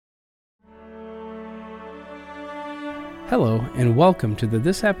Hello, and welcome to the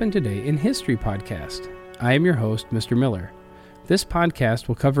This Happened Today in History podcast. I am your host, Mr. Miller. This podcast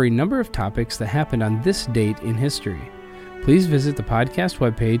will cover a number of topics that happened on this date in history. Please visit the podcast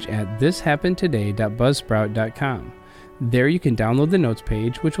webpage at thishappenedtoday.buzzsprout.com. There you can download the notes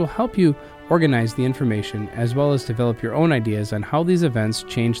page, which will help you organize the information as well as develop your own ideas on how these events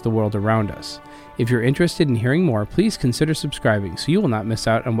change the world around us. If you're interested in hearing more, please consider subscribing so you will not miss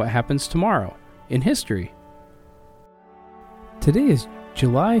out on what happens tomorrow in history. Today is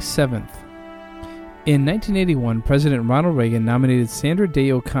July 7th. In 1981, President Ronald Reagan nominated Sandra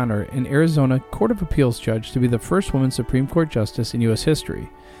Day O'Connor, an Arizona Court of Appeals judge, to be the first woman Supreme Court justice in U.S. history.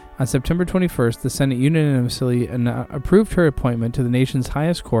 On September 21st, the Senate unanimously approved her appointment to the nation's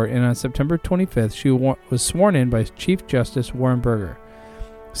highest court, and on September 25th, she was sworn in by Chief Justice Warren Burger.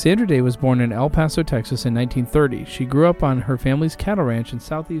 Sandra Day was born in El Paso, Texas in 1930. She grew up on her family's cattle ranch in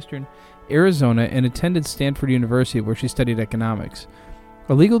southeastern Arizona and attended Stanford University, where she studied economics.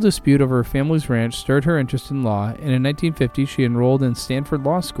 A legal dispute over her family's ranch stirred her interest in law, and in 1950 she enrolled in Stanford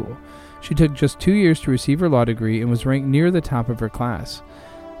Law School. She took just 2 years to receive her law degree and was ranked near the top of her class.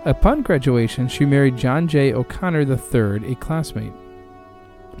 Upon graduation, she married John J. O'Connor III, a classmate.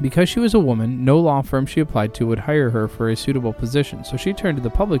 Because she was a woman, no law firm she applied to would hire her for a suitable position, so she turned to the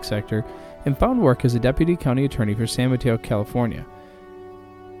public sector and found work as a deputy county attorney for San Mateo, California.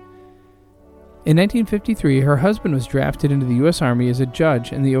 In 1953, her husband was drafted into the U.S. Army as a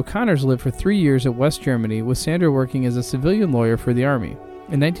judge, and the O'Connors lived for 3 years at West Germany, with Sandra working as a civilian lawyer for the Army.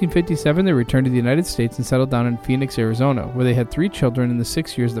 In 1957, they returned to the United States and settled down in Phoenix, Arizona, where they had 3 children in the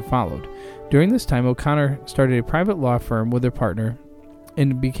 6 years that followed. During this time, O'Connor started a private law firm with their partner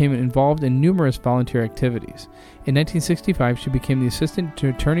and became involved in numerous volunteer activities. In 1965, she became the Assistant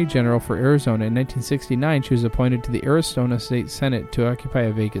Attorney General for Arizona. In 1969, she was appointed to the Arizona State Senate to occupy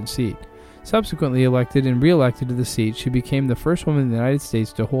a vacant seat. Subsequently elected and re-elected to the seat, she became the first woman in the United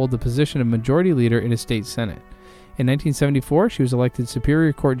States to hold the position of Majority Leader in a state Senate. In 1974, she was elected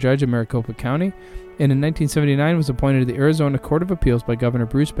Superior Court Judge in Maricopa County, and in 1979 was appointed to the Arizona Court of Appeals by Governor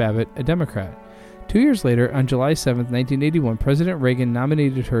Bruce Babbitt, a Democrat. 2 years later, on July 7, 1981, President Reagan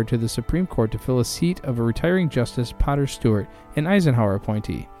nominated her to the Supreme Court to fill a seat of a retiring Justice Potter Stewart, an Eisenhower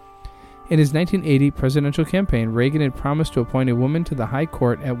appointee. In his 1980 presidential campaign, Reagan had promised to appoint a woman to the High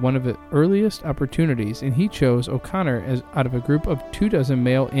Court at one of the earliest opportunities, and he chose O'Connor out of a group of 24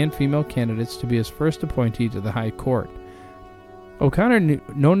 male and female candidates to be his first appointee to the High Court. O'Connor,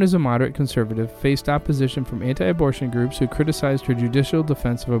 known as a moderate conservative, faced opposition from anti-abortion groups who criticized her judicial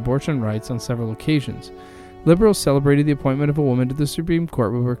defense of abortion rights on several occasions. Liberals celebrated the appointment of a woman to the Supreme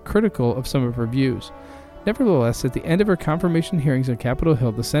Court, but were critical of some of her views. Nevertheless, at the end of her confirmation hearings on Capitol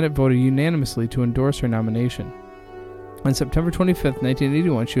Hill, the Senate voted unanimously to endorse her nomination. On September 25,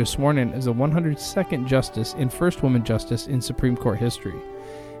 1981, she was sworn in as the 102nd Justice and first woman Justice in Supreme Court history.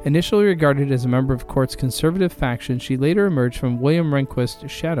 Initially regarded as a member of court's conservative faction, she later emerged from William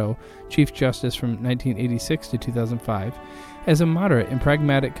Rehnquist's shadow, Chief Justice from 1986 to 2005, as a moderate and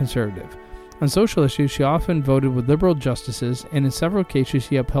pragmatic conservative. On social issues, she often voted with liberal justices, and in several cases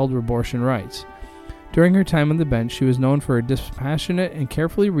she upheld abortion rights. During her time on the bench, she was known for her dispassionate and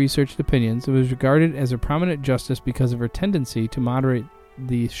carefully researched opinions and was regarded as a prominent justice because of her tendency to moderate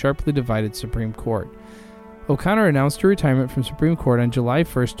the sharply divided Supreme Court. O'Connor announced her retirement from Supreme Court on July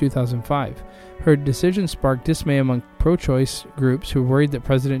 1, 2005. Her decision sparked dismay among pro-choice groups who worried that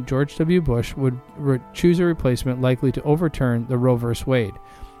President George W. Bush would choose a replacement likely to overturn the Roe v. Wade,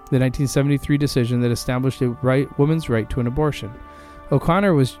 the 1973 decision that established a woman's right to an abortion.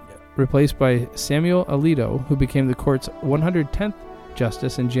 O'Connor was replaced by Samuel Alito, who became the court's 110th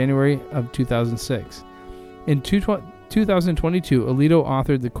justice in January of 2006. In 2022, Alito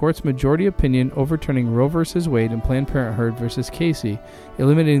authored the court's majority opinion overturning Roe v. Wade and Planned Parenthood v. Casey,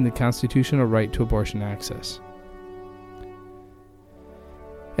 eliminating the constitutional right to abortion access.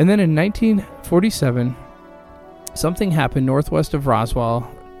 And then in 1947, something happened northwest of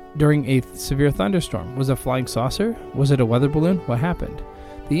Roswell during a severe thunderstorm. Was it a flying saucer? Was it a weather balloon? What happened?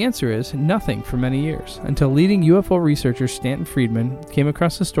 The answer is nothing for many years, until leading UFO researcher Stanton Friedman came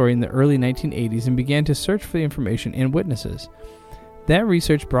across the story in the early 1980s and began to search for the information and witnesses. That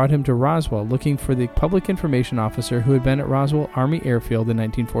research brought him to Roswell, looking for the public information officer who had been at Roswell Army Airfield in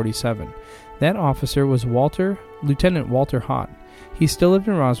 1947. That officer was Lieutenant Walter Haut. He still lived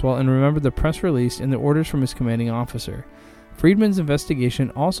in Roswell and remembered the press release and the orders from his commanding officer. Friedman's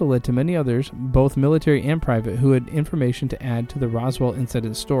investigation also led to many others, both military and private, who had information to add to the Roswell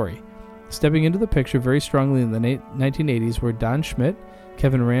incident story. Stepping into the picture very strongly in the 1980s were Don Schmitt,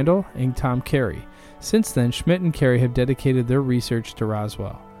 Kevin Randle, and Tom Carey. Since then, Schmitt and Carey have dedicated their research to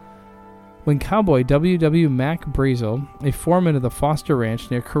Roswell. When cowboy W.W. Mac Brazel, a foreman of the Foster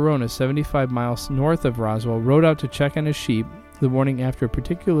Ranch near Corona, 75 miles north of Roswell, rode out to check on his sheep the morning after a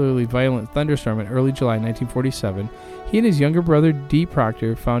particularly violent thunderstorm in early July 1947, he and his younger brother D.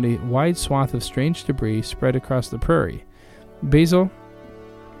 Proctor found a wide swath of strange debris spread across the prairie. Brazel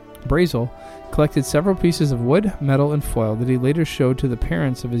collected several pieces of wood, metal, and foil that he later showed to the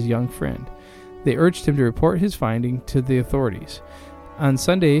parents of his young friend. They urged him to report his finding to the authorities. On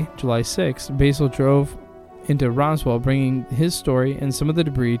Sunday, July 6, Brazel drove into Roswell, bringing his story and some of the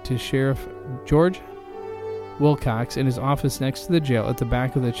debris to Sheriff George Wilcox in his office next to the jail at the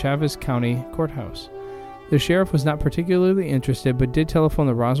back of the Chaves County Courthouse. The sheriff was not particularly interested, but did telephone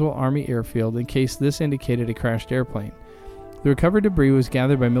the Roswell Army Airfield in case this indicated a crashed airplane. The recovered debris was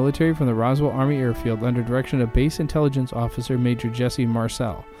gathered by military from the Roswell Army Airfield under direction of Base Intelligence Officer Major Jesse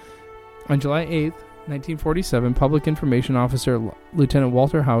Marcel. On July 8, 1947, Public Information Officer Lieutenant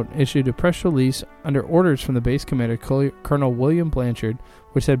Walter Haut issued a press release under orders from the base commander, Colonel William Blanchard,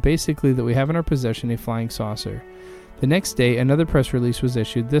 which said basically that we have in our possession a flying saucer. The next day, another press release was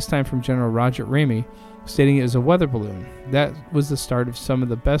issued, this time from General Roger Ramey, stating it was a weather balloon. That was the start of some of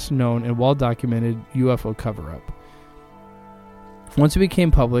the best known and well-documented UFO cover-up. Once it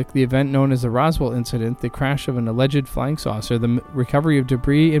became public, the event known as the Roswell Incident, the crash of an alleged flying saucer, the recovery of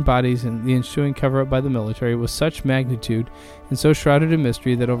debris and bodies, and the ensuing cover-up by the military was such magnitude and so shrouded in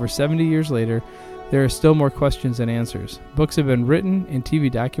mystery that over 70 years later, there are still more questions than answers. Books have been written and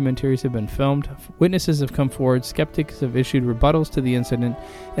TV documentaries have been filmed, witnesses have come forward, skeptics have issued rebuttals to the incident,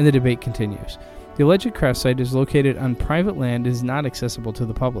 and the debate continues. The alleged crash site is located on private land and is not accessible to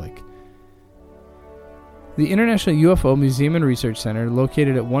the public. The International UFO Museum and Research Center,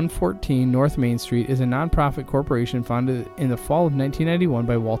 located at 114 North Main Street, is a nonprofit corporation founded in the fall of 1991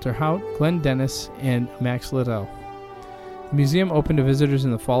 by Walter Haut, Glenn Dennis, and Max Liddell. The museum opened to visitors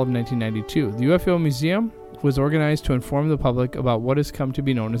in the fall of 1992. The UFO Museum was organized to inform the public about what has come to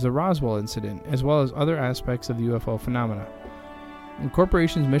be known as the Roswell Incident, as well as other aspects of the UFO phenomena. The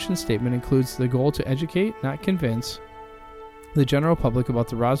corporation's mission statement includes the goal to educate, not convince, the general public about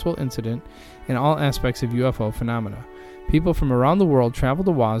the Roswell Incident and all aspects of UFO phenomena. People from around the world travel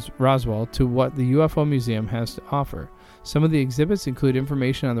to Roswell to what the UFO Museum has to offer. Some of the exhibits include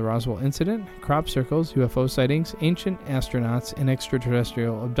information on the Roswell Incident, crop circles, UFO sightings, ancient astronauts, and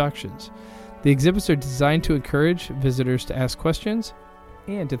extraterrestrial abductions. The exhibits are designed to encourage visitors to ask questions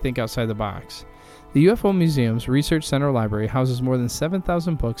and to think outside the box. The UFO Museum's Research Center Library houses more than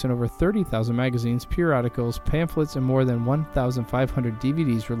 7,000 books and over 30,000 magazines, periodicals, pamphlets, and more than 1,500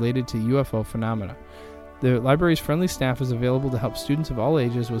 DVDs related to UFO phenomena. The library's friendly staff is available to help students of all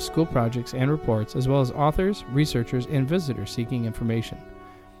ages with school projects and reports, as well as authors, researchers, and visitors seeking information.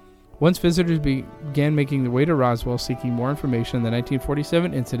 Once visitors began making their way to Roswell seeking more information on the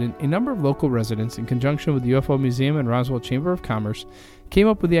 1947 incident, a number of local residents, in conjunction with the UFO Museum and Roswell Chamber of Commerce, came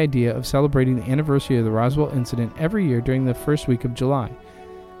up with the idea of celebrating the anniversary of the Roswell incident every year during the first week of July.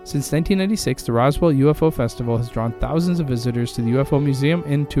 Since 1996, the Roswell UFO Festival has drawn thousands of visitors to the UFO Museum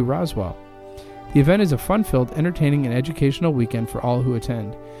and to Roswell. The event is a fun-filled, entertaining, and educational weekend for all who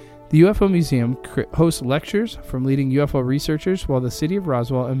attend. The UFO Museum hosts lectures from leading UFO researchers, while the City of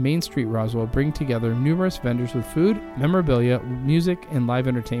Roswell and Main Street Roswell bring together numerous vendors with food, memorabilia, music, and live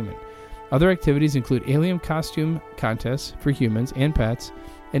entertainment. Other activities include alien costume contests for humans and pets,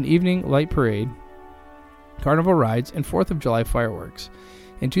 an evening light parade, carnival rides, and 4th of July fireworks.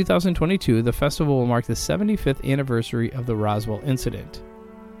 In 2022, the festival will mark the 75th anniversary of the Roswell incident.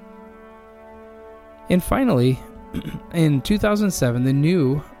 And finally, in 2007, the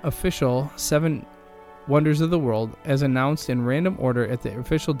new official 7 Wonders of the World, as announced in random order at the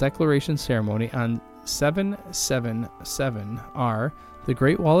official declaration ceremony on 777, are the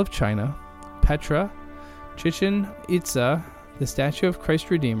Great Wall of China, Petra, Chichen Itza, the Statue of Christ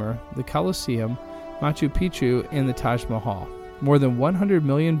Redeemer, the Colosseum, Machu Picchu, and the Taj Mahal. More than 100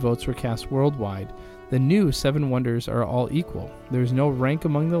 million votes were cast worldwide. The new 7 Wonders are all equal. There is no rank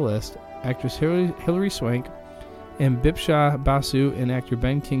among the list. Actress Hilary Swank and Bipsha Basu and actor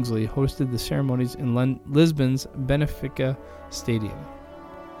Ben Kingsley hosted the ceremonies in Lisbon's Benfica Stadium.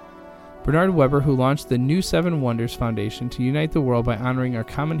 Bernard Weber, who launched the New 7 Wonders Foundation to unite the world by honoring our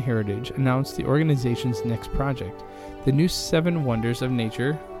common heritage, announced the organization's next project. The New 7 Wonders of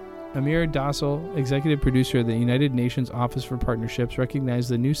Nature. Amir Dassel, executive producer of the United Nations Office for Partnerships, recognized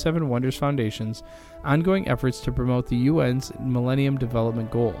the New 7 Wonders Foundation's ongoing efforts to promote the UN's Millennium Development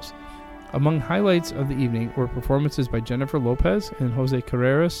Goals. Among highlights of the evening were performances by Jennifer Lopez and Jose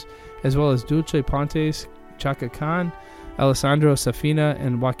Carreras, as well as Dulce Pontes, Chaka Khan, Alessandro Safina,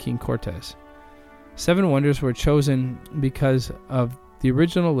 and Joaquin Cortez. 7 Wonders were chosen because of The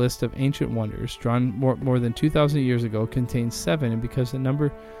original list of ancient wonders, drawn more than 2,000 years ago, contains 7, and because the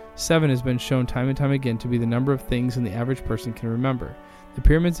number 7 has been shown time and time again to be the number of things the average person can remember. The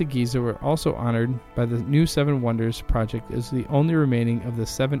pyramids of Giza were also honored by the new 7 Wonders project as the only remaining of the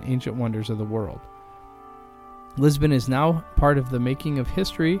 7 ancient wonders of the world. Lisbon is now part of the making of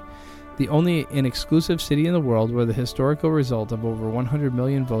history, the only and exclusive city in the world where the historical result of over 100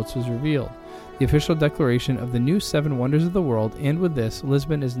 million votes was revealed. The official declaration of the new 7 Wonders of the world, and with this,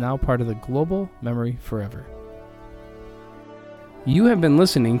 Lisbon is now part of the global memory forever. You have been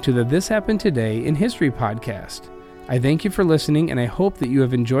listening to the This Happened Today in History podcast. I thank you for listening, and I hope that you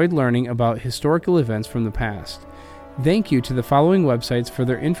have enjoyed learning about historical events from the past. Thank you to the following websites for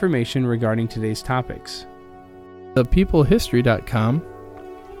their information regarding today's topics: ThePeopleHistory.com,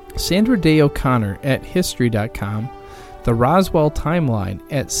 Sandra Day O'Connor at History.com, The Roswell Timeline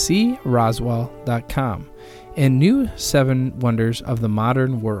at CRoswell.com, and New 7 Wonders of the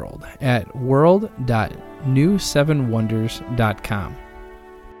Modern World at world.new7wonders.com.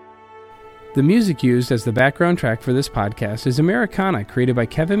 The music used as the background track for this podcast is Americana, created by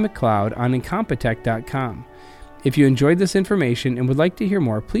Kevin MacLeod on Incompetech.com. If you enjoyed this information and would like to hear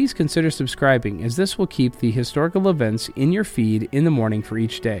more, please consider subscribing, as this will keep the historical events in your feed in the morning for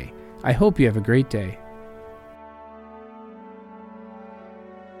each day. I hope you have a great day.